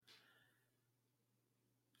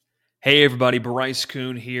Hey everybody, Bryce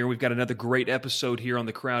Kuhn here. We've got another great episode here on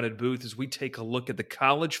the Crowded Booth as we take a look at the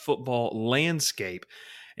college football landscape.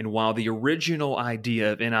 And while the original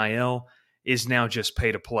idea of NIL is now just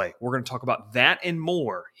pay to play, we're going to talk about that and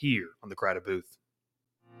more here on the Crowded Booth.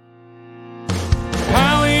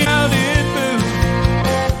 Crowded Booth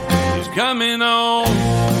is coming on.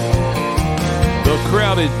 The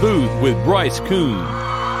Crowded Booth with Bryce Kuhn.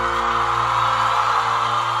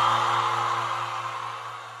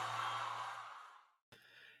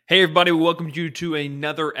 Hey everybody, we welcome you to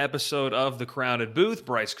another episode of The Crowded Booth.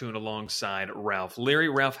 Bryce Kuhn alongside Ralph Leary.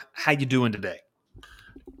 Ralph, how you doing today?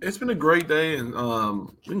 It's been a great day and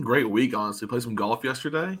been a great week, honestly. Played some golf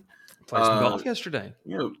yesterday. Played some golf yesterday.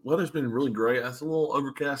 Weather's been really great. It's a little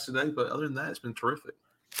overcast today, but other than that, it's been terrific.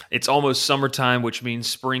 It's almost summertime, which means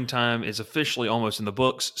springtime is officially almost in the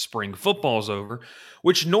books. Spring football's over,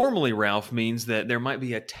 which normally, Ralph, means that there might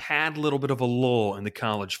be a tad little bit of a lull in the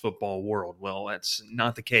college football world. Well, that's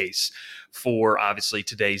not the case for, obviously,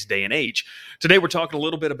 today's day and age. Today, we're talking a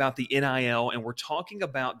little bit about the NIL, and we're talking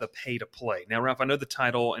about the pay-to-play. Now, Ralph, I know the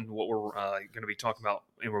title and what we're going to be talking about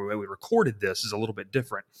and the way we recorded this is a little bit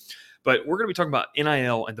different, but we're going to be talking about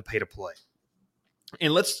NIL and the pay-to-play.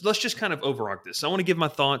 And let's just kind of overarch this. I want to give my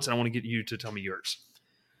thoughts, and I want to get you to tell me yours.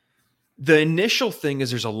 The initial thing is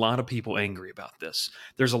there's a lot of people angry about this.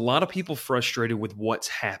 There's a lot of people frustrated with what's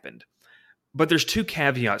happened. But there's two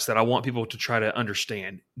caveats that I want people to try to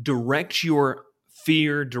understand. Direct your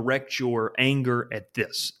fear, direct your anger at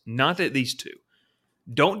this, not at these two.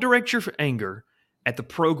 Don't direct your anger at the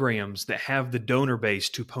programs that have the donor base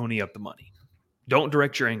to pony up the money. Don't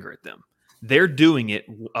direct your anger at them. They're doing it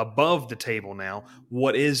above the table now,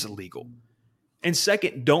 what is legal. And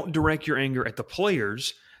second, don't direct your anger at the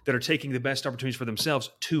players that are taking the best opportunities for themselves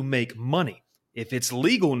to make money. If it's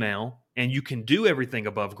legal now and you can do everything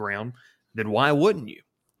above ground, then why wouldn't you?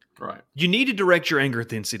 Right. You need to direct your anger at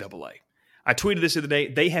the NCAA. I tweeted this the other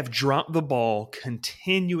day. They have dropped the ball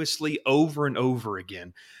continuously over and over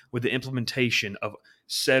again with the implementation of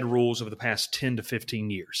said rules over the past 10 to 15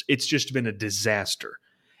 years. It's just been a disaster.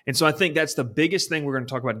 And so I think that's the biggest thing we're going to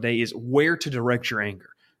talk about today is where to direct your anger.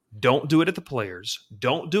 Don't do it at the players.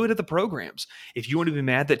 Don't do it at the programs. If you want to be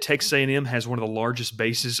mad that Texas A&M has one of the largest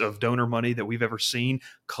bases of donor money that we've ever seen,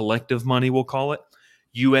 collective money we'll call it,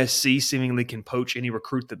 USC seemingly can poach any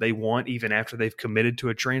recruit that they want even after they've committed to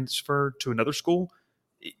a transfer to another school,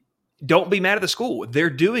 don't be mad at the school. They're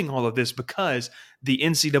doing all of this because the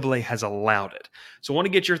NCAA has allowed it. So I want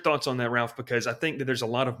to get your thoughts on that, Ralph, because I think that there's a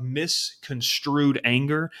lot of misconstrued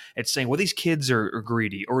anger at saying, well, these kids are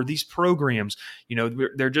greedy or these programs,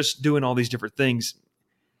 they're just doing all these different things.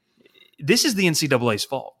 This is the NCAA's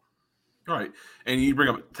fault. Right. And you bring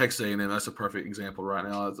up Texas A&M. That's a perfect example right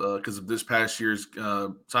now because of this past year's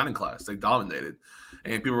signing class. They dominated.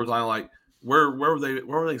 And people were kind of like, where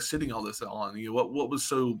were they sitting all this on? What was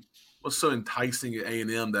so enticing at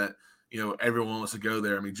A&M that, everyone wants to go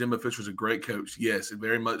there? I mean, Jimbo Fisher's a great coach. Yes,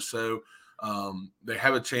 very much so. They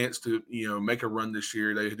have a chance to, make a run this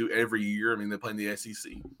year. They do every year. I mean, they play in the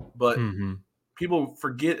SEC. But people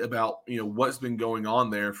forget about, what's been going on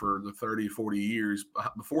there for the 30, 40 years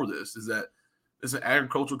before this is that it's an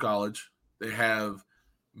agricultural college. They have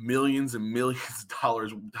millions and millions of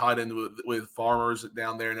dollars tied into with farmers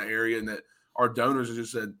down there in the area, and that our donors have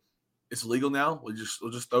just said, it's legal now. We'll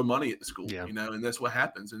just throw money at the school, and that's what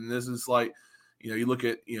happens. And this is like, you look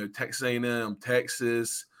at, Texas A&M,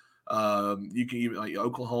 Texas, you can even like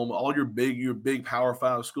Oklahoma, all your big Power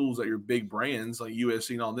 5 schools that your big brands like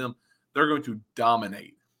USC and all them, they're going to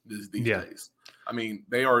dominate these days. I mean,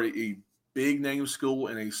 they are a big name school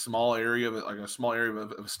in a small area of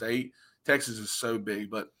a state. Texas is so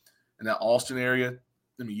big, but in that Austin area,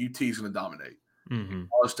 I mean, UT is going to dominate.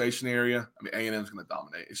 College Station area, I mean, A&M is going to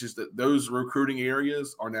dominate. It's just that those recruiting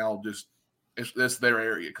areas are now that's their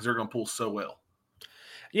area because they're going to pull so well.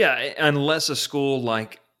 Yeah, unless a school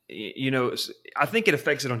like, I think it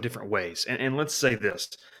affects it on different ways. And let's say this,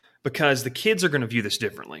 because the kids are going to view this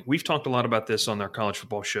differently. We've talked a lot about this on our college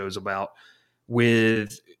football shows about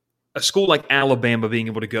with a school like Alabama being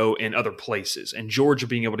able to go in other places and Georgia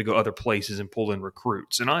being able to go other places and pull in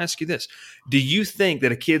recruits. And I'll ask you this. Do you think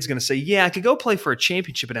that a kid's going to say, yeah, I could go play for a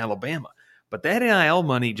championship in Alabama, but that NIL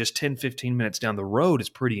money just 10, 15 minutes down the road is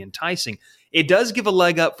pretty enticing. It does give a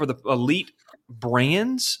leg up for the elite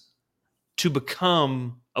brands to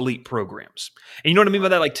become elite programs. And you know what I mean by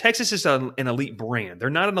that? Like Texas is an elite brand. They're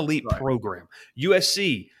not an elite program.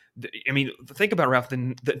 USC, I mean, think about, Ralph,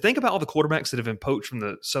 think about all the quarterbacks that have been poached from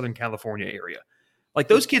the Southern California area. Like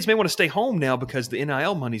those kids may want to stay home now because the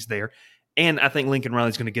NIL money's there. And I think Lincoln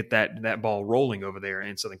Riley's going to get that ball rolling over there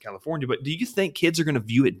in Southern California. But do you think kids are going to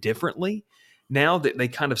view it differently now that they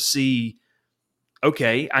kind of see,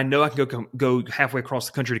 okay, I know I can go halfway across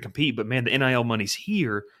the country to compete, but man, the NIL money's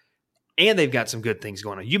here, and they've got some good things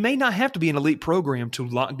going on. You may not have to be an elite program to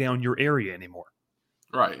lock down your area anymore.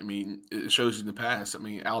 Right. I mean, it shows you in the past. I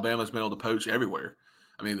mean, Alabama's been able to poach everywhere.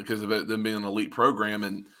 I mean, because of them being an elite program,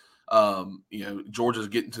 and Georgia's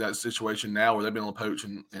getting to that situation now where they've been able to poach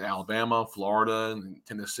in Alabama, Florida, and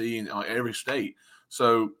Tennessee, and every state.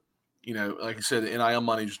 So, like I said, the NIL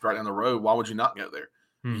money just right down the road. Why would you not go there?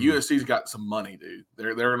 Mm-hmm. USC's got some money, dude.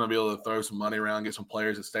 They're going to be able to throw some money around, get some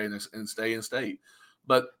players that stay in state.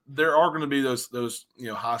 But there are going to be those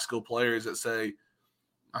high school players that say,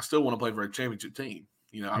 I still want to play for a championship team.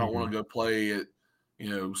 I don't want to go play at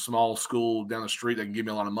small school down the street that can give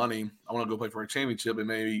me a lot of money. I want to go play for a championship and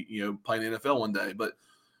maybe play in the NFL one day. But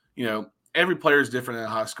every player is different in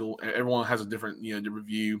high school. Everyone has a different different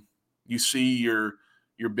view. You see your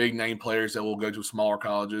big name players that will go to smaller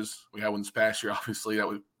colleges. We had one this past year, obviously,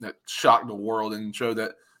 that shocked the world and showed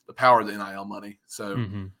that the power of the NIL money. So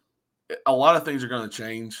a lot of things are going to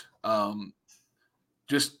change.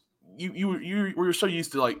 Just you were so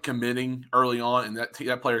used to like committing early on, and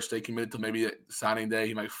that player stay committed till maybe at signing day.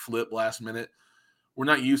 He might flip last minute. We're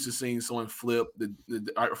not used to seeing someone flip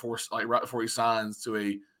right before he signs to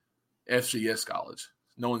a FCS college.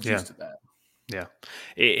 No one's used to that. Yeah,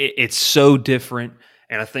 it's so different.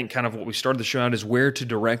 And I think kind of what we started the show out is where to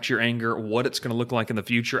direct your anger, what it's going to look like in the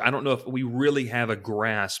future. I don't know if we really have a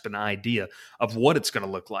grasp, an idea of what it's going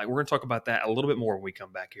to look like. We're going to talk about that a little bit more when we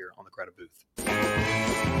come back here on the Crowded Booth.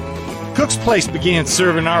 Cook's Place began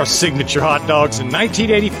serving our signature hot dogs in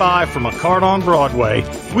 1985 from a cart on Broadway.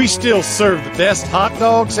 We still serve the best hot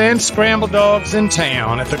dogs and scrambled dogs in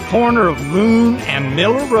town at the corner of Moon and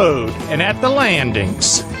Miller Road and at the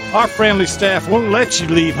landings. Our friendly staff won't let you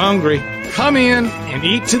leave hungry. Come in and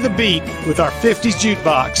eat to the beat with our 50s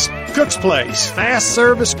jukebox. Cook's Place. Fast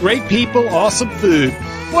service, great people, awesome food.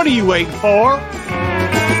 What are you waiting for?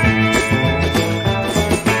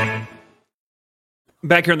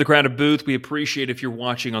 Back here in the Crowded Booth, we appreciate if you're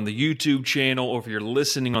watching on the YouTube channel or if you're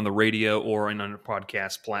listening on the radio or on our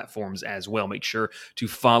podcast platforms as well. Make sure to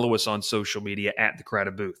follow us on social media at the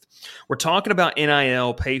Crowded Booth. We're talking about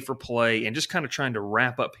NIL, pay for play, and just kind of trying to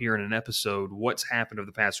wrap up here in an episode what's happened over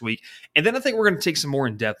the past week. And then I think we're going to take some more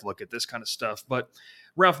in-depth look at this kind of stuff. But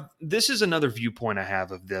Ralph, this is another viewpoint I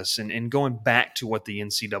have of this and going back to what the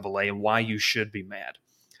NCAA and why you should be mad.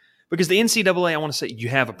 Because the NCAA, I want to say, you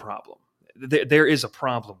have a problem. There is a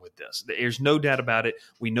problem with this. There's no doubt about it.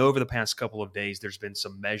 We know over the past couple of days there's been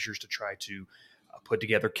some measures to try to put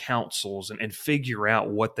together councils and figure out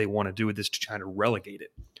what they want to do with this to try to relegate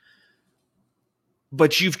it.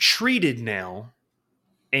 But you've treated now,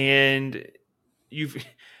 and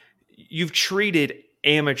you've treated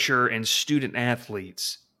amateur and student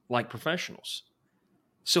athletes like professionals.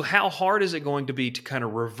 So how hard is it going to be to kind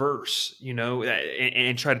of reverse,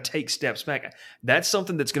 and try to take steps back? That's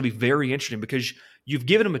something that's going to be very interesting because you've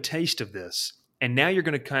given them a taste of this, and now you're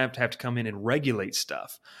going to kind of have to come in and regulate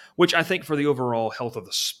stuff, which I think for the overall health of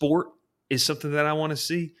the sport is something that I want to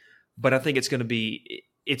see. But I think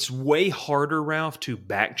it's way harder, Ralph, to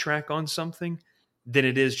backtrack on something than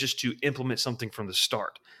it is just to implement something from the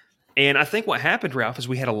start. And I think what happened, Ralph, is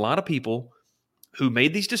we had a lot of people who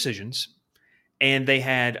made these decisions, and they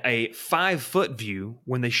had a 5-foot view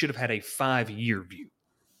when they should have had a 5-year view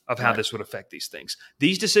of how this would affect these things.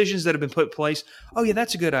 These decisions that have been put in place, oh, yeah,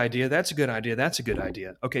 that's a good idea. That's a good idea. That's a good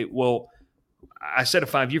idea. Okay, well, I said a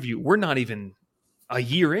 5-year view. We're not even a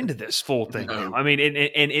year into this full thing now. I mean,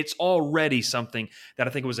 and it's already something that I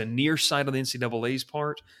think was a near sight on the NCAA's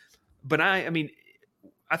part. But I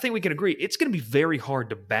think we can agree it's going to be very hard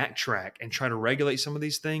to backtrack and try to regulate some of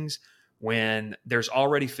these things when there's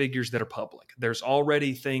already figures that are public. There's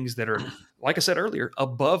already things that are, like I said earlier,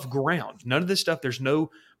 above ground. None of this stuff, there's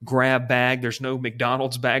no grab bag. There's no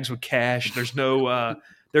McDonald's bags with cash. There's no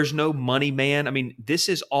money man. I mean, this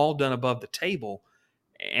is all done above the table.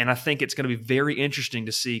 And I think it's going to be very interesting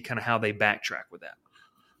to see kind of how they backtrack with that.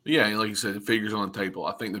 Yeah, like you said, figures on the table.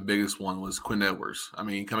 I think the biggest one was Quinn Edwards. I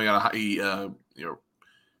mean, coming out of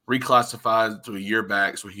reclassified to a year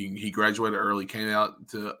back, so he graduated early, came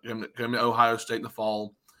to Ohio State in the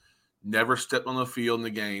fall, never stepped on the field in the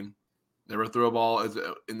game, never threw a ball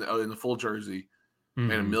in the full jersey,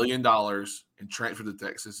 made $1 million and transferred to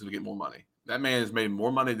Texas to get more money. That man has made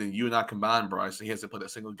more money than you and I combined, Bryce, and he hasn't played a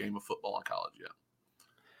single game of football in college yet.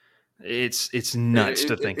 It's nuts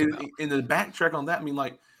to think about. And the backtrack on that, I mean,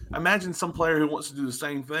 like, imagine some player who wants to do the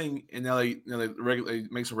same thing, and now they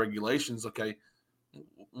make some regulations. Okay,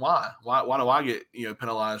 why do I get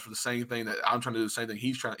penalized for the same thing that I'm trying to do the same thing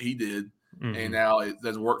he did, and now it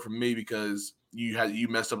doesn't work for me because you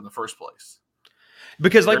messed up in the first place.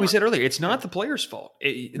 Because like we said earlier, it's not the player's fault.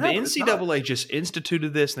 The No, it's not. NCAA just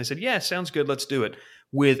instituted this, and they said, yeah, sounds good, let's do it,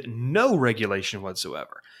 with no regulation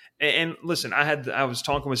whatsoever. And listen, I was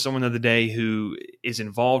talking with someone the other day who is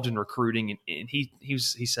involved in recruiting, and he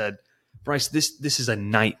said, Bryce, this is a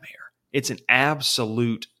nightmare. It's an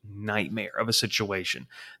absolute nightmare of a situation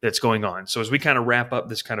that's going on. So as we kind of wrap up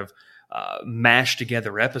this kind of mashed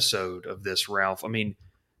together episode of this, Ralph, I mean,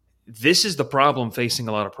 this is the problem facing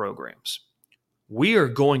a lot of programs. We are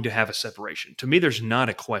going to have a separation. To me, there's not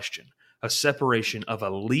a question, a separation of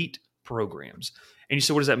elite programs. And you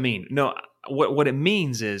say, what does that mean? No, what it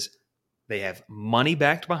means is they have money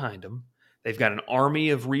backed behind them. They've got an army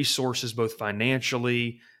of resources, both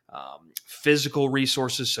financially, physical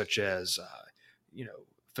resources such as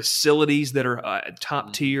facilities that are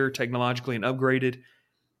top tier technologically and upgraded.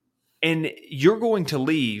 And you're going to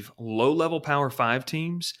leave low-level Power 5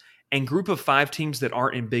 teams and group of 5 teams that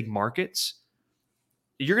aren't in big markets.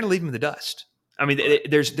 You're going to leave them in the dust. I mean,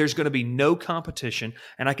 there's going to be no competition.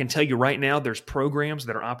 And I can tell you right now, there's programs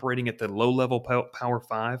that are operating at the low-level Power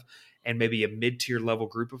 5 and maybe a mid-tier level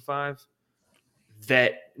group of 5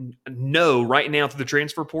 that know right now through the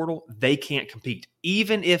transfer portal, they can't compete.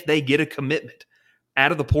 Even if they get a commitment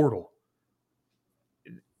out of the portal,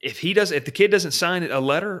 if the kid doesn't sign a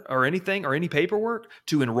letter or anything or any paperwork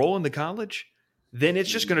to enroll in the college, then it's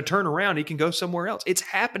just going to turn around. He can go somewhere else. It's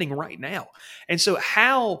happening right now. And so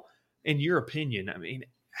how, in your opinion, I mean,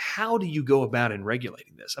 how do you go about in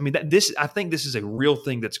regulating this? I mean, I think this is a real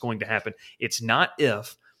thing that's going to happen. It's not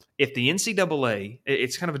if the NCAA,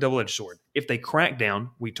 it's kind of a double-edged sword. If they crack down,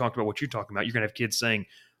 we talked about what you're talking about, you're going to have kids saying,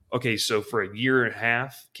 okay, so for a year and a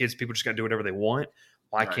half, people just got to do whatever they want.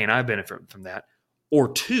 Why can't I benefit from that?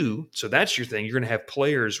 Or 2, so that's your thing, you're going to have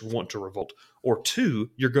players want to revolt. Or 2,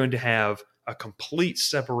 you're going to have a complete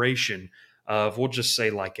separation of, we'll just say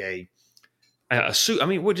like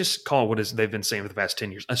we'll just call what they've been saying for the past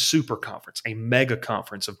 10 years, a super conference, a mega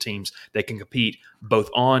conference of teams that can compete both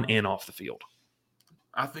on and off the field.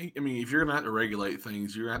 if you're going to have to regulate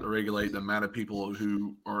things, you're going to have to regulate the amount of people or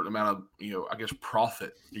the amount of,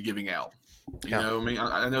 profit you're giving out.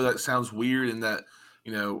 I know that sounds weird in that,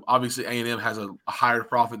 obviously A&M has a higher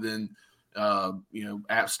profit than,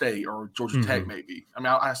 App State or Georgia Tech maybe. I mean,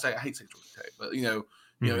 I hate saying Georgia Tech,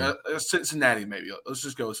 but Cincinnati maybe. Let's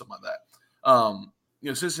just go with something like that.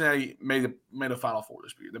 Cincinnati made a Final Four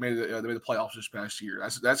this year. They made the playoffs this past year.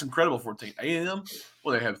 That's incredible for a team. A&M,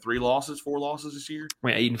 well, they have 4 losses this year.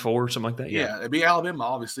 Wait, 8-4, something like that. Yeah, they beat Alabama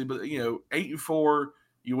obviously, but 8-4.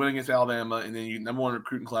 You win against Alabama, and then you number 1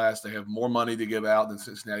 recruiting class. They have more money to give out than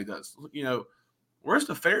Cincinnati does. Where's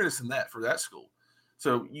the fairness in that for that school?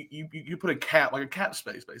 So you put a cap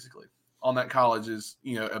space basically on that college's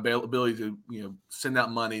ability to send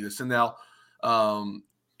out money, to send out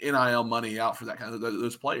NIL money out for that kind of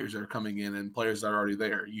those players that are coming in and players that are already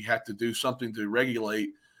there. You have to do something to regulate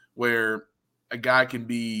where a guy can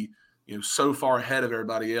be so far ahead of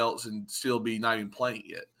everybody else and still be not even playing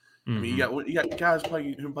yet. I mean, you got guys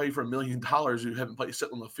who play for $1 million who haven't played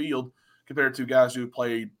sitting on the field compared to guys who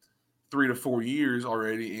played 3 to 4 years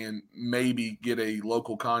already and maybe get a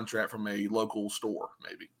local contract from a local store,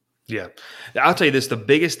 maybe. Yeah. I'll tell you this, the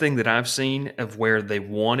biggest thing that I've seen of where they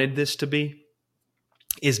wanted this to be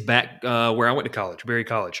is back where I went to college, Berry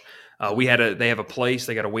College. They have a place,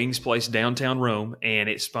 they got a wings place downtown Rome, and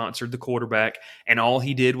it sponsored the quarterback, and all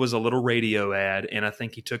he did was a little radio ad, and I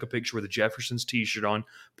think he took a picture with a Jefferson's t-shirt on,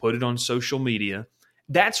 put it on social media.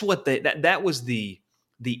 That's what that was the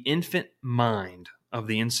infant mind of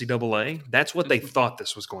the NCAA. That's what they thought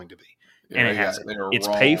this was going to be. And it hasn't. It's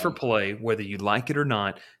pay for play, whether you like it or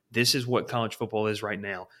not. This is what college football is right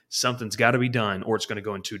now. Something's got to be done, or it's going to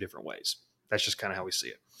go in 2 different ways. That's just kind of how we see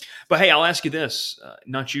it. But hey, I'll ask you this,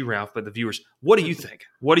 not you, Ralph, but the viewers. What do you think?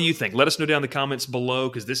 What do you think? Let us know down in the comments below,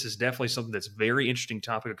 because this is definitely something that's a very interesting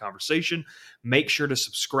topic of conversation. Make sure to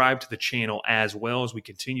subscribe to the channel as well as we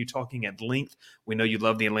continue talking at length. We know you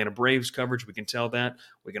love the Atlanta Braves coverage. We can tell that.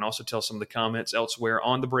 We can also tell some of the comments elsewhere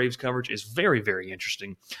on the Braves coverage is very, very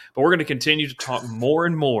interesting. But we're going to continue to talk more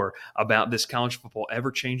and more about this college football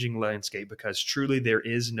ever-changing landscape, because truly there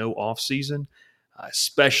is no off-season,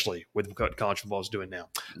 especially with what college football is doing now.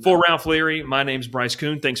 For Ralph Leary, my name's Bryce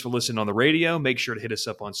Kuhn. Thanks for listening on the radio. Make sure to hit us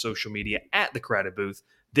up on social media at The Crowded Booth.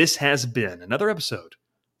 This has been another episode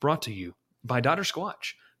brought to you by Dodder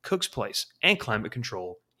Squatch, Cook's Place, and Climate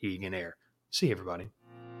Control Heating and Air. See you, everybody.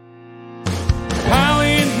 Pile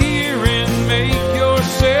in here and make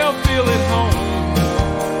yourself feel at home.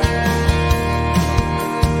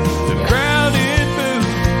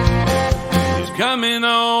 coming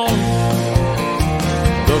on.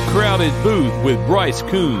 The Crowded Booth with Bryce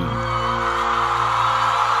Coon.